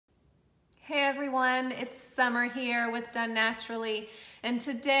Hey everyone, it's Summer here with Done Naturally, and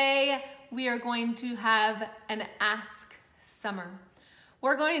today we are going to have an Ask Summer.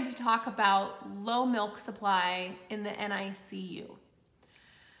 We're going to talk about low milk supply in the NICU.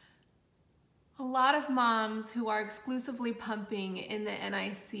 A lot of moms who are exclusively pumping in the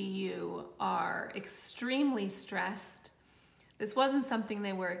NICU are extremely stressed. This wasn't something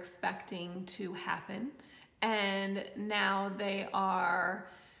they were expecting to happen, and now they are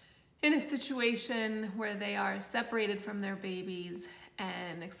in a situation where they are separated from their babies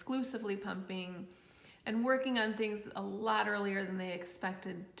and exclusively pumping and working on things a lot earlier than they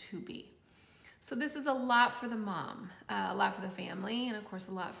expected to be. So this is a lot for the mom, a lot for the family, and of course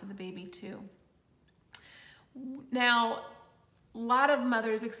a lot for the baby too. Now, a lot of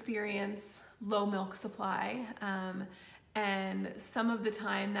mothers experience low milk supply, and some of the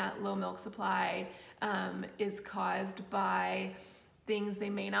time that low milk supply is caused by things they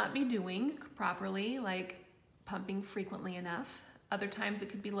may not be doing properly, like pumping frequently enough. Other times it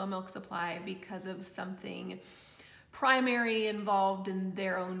could be low milk supply because of something primary involved in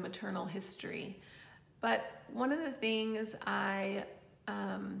their own maternal history. But one of the things I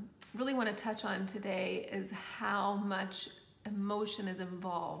really want to touch on today is how much emotion is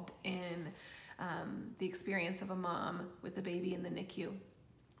involved in the experience of a mom with a baby in the NICU.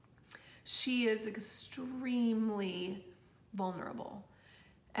 She is extremely vulnerable.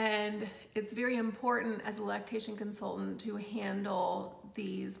 And it's very important as a lactation consultant to handle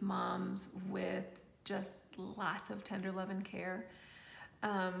these moms with just lots of tender love and care.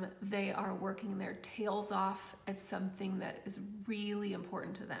 They are working their tails off at something that is really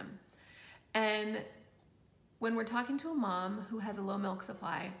important to them. And when we're talking to a mom who has a low milk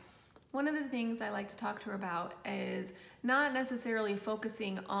supply, one of the things I like to talk to her about is not necessarily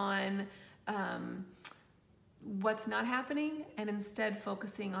focusing on what's not happening, and instead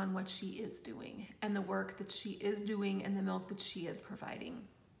focusing on what she is doing and the work that she is doing and the milk that she is providing.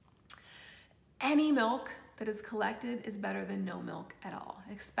 Any milk that is collected is better than no milk at all,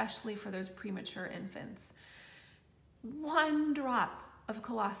 especially for those premature infants. 1 drop of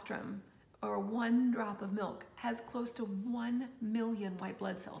colostrum or 1 drop of milk has close to 1 million white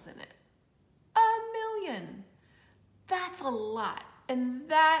blood cells in it. 1 million! That's a lot, and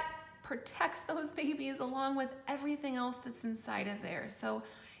that protects those babies along with everything else that's inside of there. So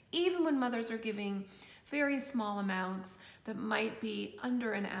even when mothers are giving very small amounts that might be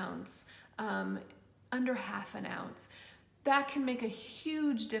under an ounce, under half an ounce, that can make a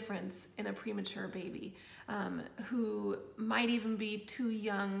huge difference in a premature baby who might even be too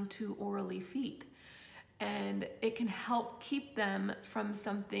young to orally feed. And it can help keep them from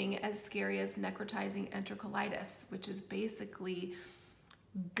something as scary as necrotizing enterocolitis, which is basically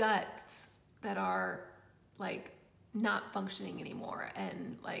guts that are like not functioning anymore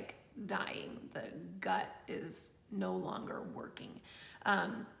and like dying. The gut is no longer working.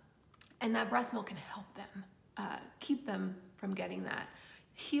 And that breast milk can help them, keep them from getting that,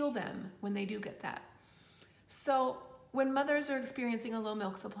 heal them when they do get that. So when mothers are experiencing a low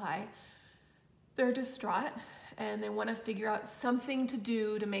milk supply, they're distraught and they want to figure out something to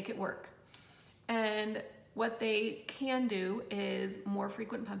do to make it work. And what they can do is more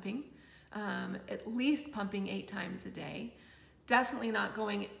frequent pumping, at least pumping 8 times a day. Definitely not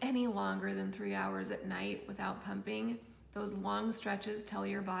going any longer than 3 hours at night without pumping. Those long stretches tell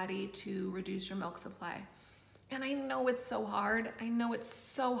your body to reduce your milk supply. And I know it's so hard. I know it's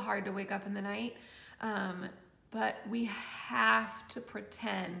so hard to wake up in the night, but we have to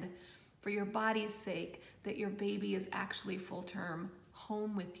pretend for your body's sake that your baby is actually full term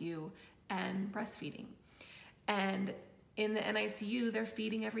home with you and breastfeeding. And in the NICU, they're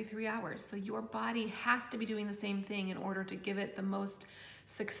feeding every 3 hours. So your body has to be doing the same thing in order to give it the most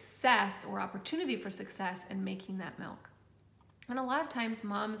success or opportunity for success in making that milk. And a lot of times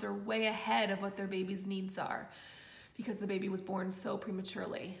moms are way ahead of what their baby's needs are because the baby was born so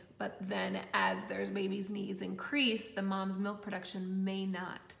prematurely. But then as their baby's needs increase, the mom's milk production may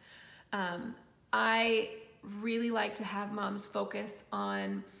not. I really like to have moms focus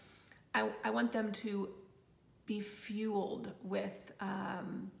on, I want them to be fueled with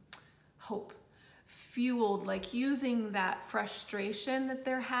hope, fueled, like using that frustration that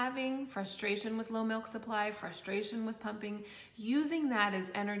they're having, frustration with low milk supply, frustration with pumping, using that as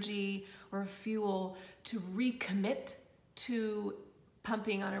energy or fuel to recommit to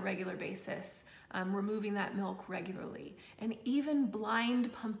pumping on a regular basis, removing that milk regularly, and even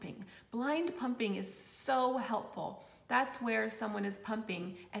blind pumping. Blind pumping is so helpful. That's where someone is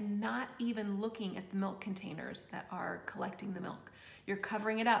pumping and not even looking at the milk containers that are collecting the milk. You're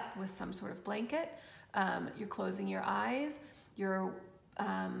covering it up with some sort of blanket, you're closing your eyes, you're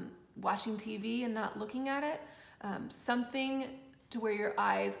watching TV and not looking at it. Something to where your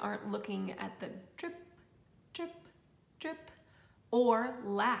eyes aren't looking at the drip, drip, drip, or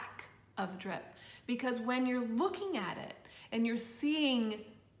lack of drip. Because when you're looking at it and you're seeing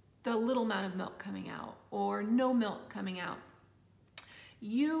the little amount of milk coming out or no milk coming out,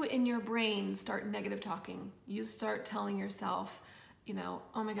 you in your brain start negative talking. You start telling yourself, you know,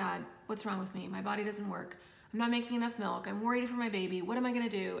 oh my God, what's wrong with me? My body doesn't work. I'm not making enough milk. I'm worried for my baby. What am I gonna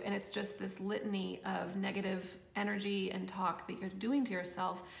do? And it's just this litany of negative energy and talk that you're doing to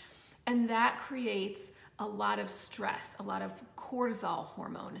yourself. And that creates a lot of stress, a lot of cortisol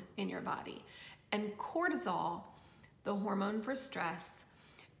hormone in your body. And cortisol, the hormone for stress,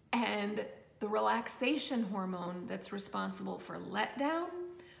 and the relaxation hormone that's responsible for letdown,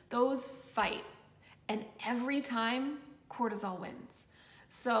 those fight. And every time, cortisol wins.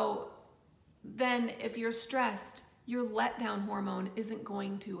 So then if you're stressed, your letdown hormone isn't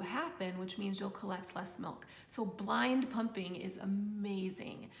going to happen, which means you'll collect less milk. So blind pumping is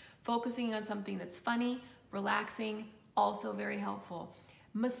amazing. Focusing on something that's funny, relaxing, also very helpful.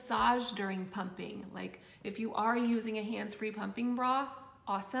 Massage during pumping. Like if you are using a hands-free pumping bra,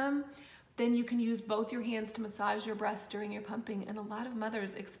 awesome. Then you can use both your hands to massage your breast during your pumping. And a lot of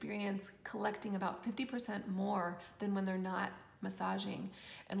mothers experience collecting about 50% more than when they're not massaging,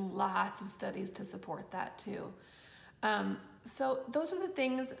 and lots of studies to support that too. So those are the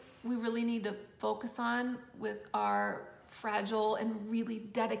things we really need to focus on with our fragile and really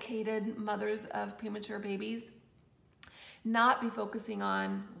dedicated mothers of premature babies. Not be focusing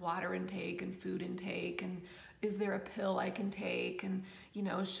on water intake and food intake and is there a pill I can take, and you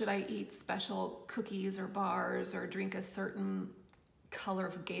know, should I eat special cookies or bars or drink a certain color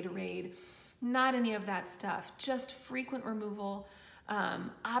of Gatorade. Not any of that stuff, just frequent removal,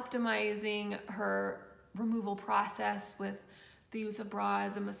 optimizing her removal process with the use of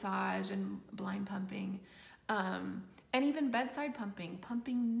bras and massage and blind pumping, and even bedside pumping.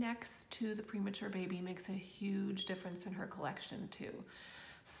 Pumping next to the premature baby makes a huge difference in her collection too.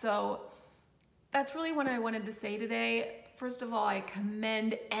 So that's really what I wanted to say today. First of all, I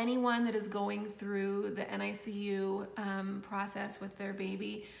commend anyone that is going through the NICU process with their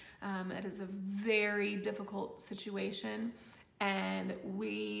baby. It is a very difficult situation, and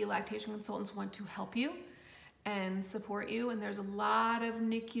we lactation consultants want to help you and support you. And there's a lot of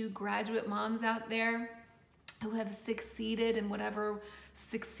NICU graduate moms out there who have succeeded in whatever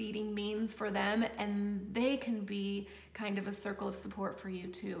succeeding means for them, and they can be kind of a circle of support for you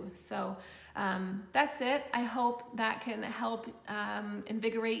too. So that's it. I hope that can help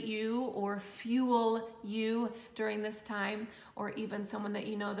invigorate you or fuel you during this time, or even someone that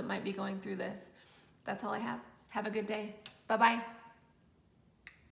you know that might be going through this. That's all I have. Have a good day. Bye-bye.